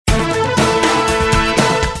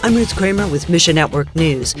I'm Ruth Kramer with Mission Network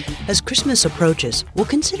News. As Christmas approaches, we'll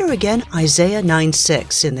consider again Isaiah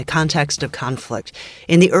 9:6 in the context of conflict.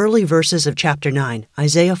 In the early verses of chapter 9,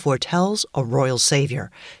 Isaiah foretells a royal savior.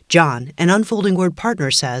 John, an Unfolding Word partner,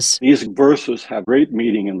 says, these verses have great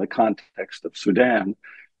meaning in the context of Sudan,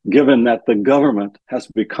 given that the government has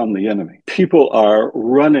become the enemy. People are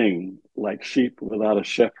running like sheep without a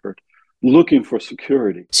shepherd, looking for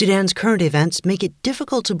security. Sudan's current events make it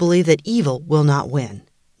difficult to believe that evil will not win.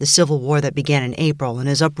 The civil war that began in April and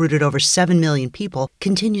has uprooted over 7 million people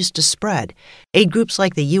continues to spread. Aid groups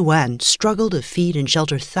like the UN struggle to feed and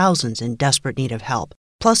shelter thousands in desperate need of help.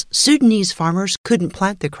 Plus, Sudanese farmers couldn't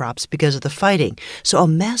plant the crops because of the fighting, so a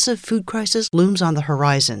massive food crisis looms on the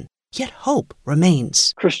horizon. Yet hope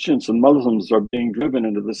remains. Christians and Muslims are being driven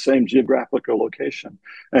into the same geographical location,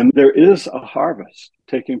 and there is a harvest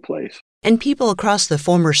taking place. And people across the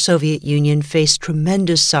former Soviet Union face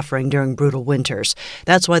tremendous suffering during brutal winters.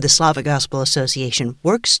 That's why the Slavic Gospel Association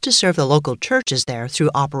works to serve the local churches there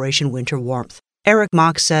through Operation Winter Warmth. Eric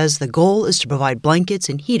Mock says the goal is to provide blankets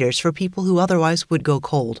and heaters for people who otherwise would go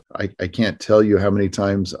cold. I can't tell you how many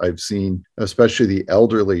times I've seen, especially the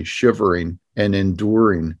elderly, shivering and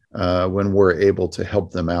enduring when we're able to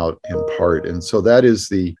help them out in part. And so that is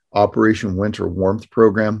the Operation Winter Warmth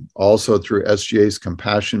program. Also through SGA's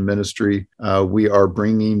Compassion Ministry, we are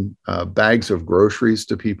bringing bags of groceries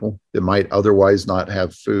to people that might otherwise not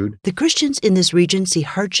have food. The Christians in this region see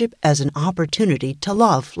hardship as an opportunity to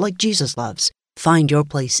love like Jesus loves. Find your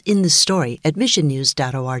place in the story at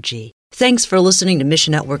missionnews.org. Thanks for listening to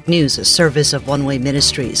Mission Network News, a service of One Way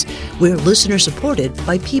Ministries. We're listener-supported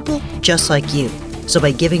by people just like you. So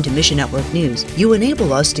by giving to Mission Network News, you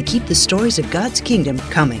enable us to keep the stories of God's kingdom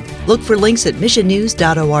coming. Look for links at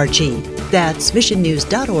missionnews.org. That's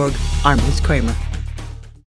missionnews.org. I'm Ruth Kramer.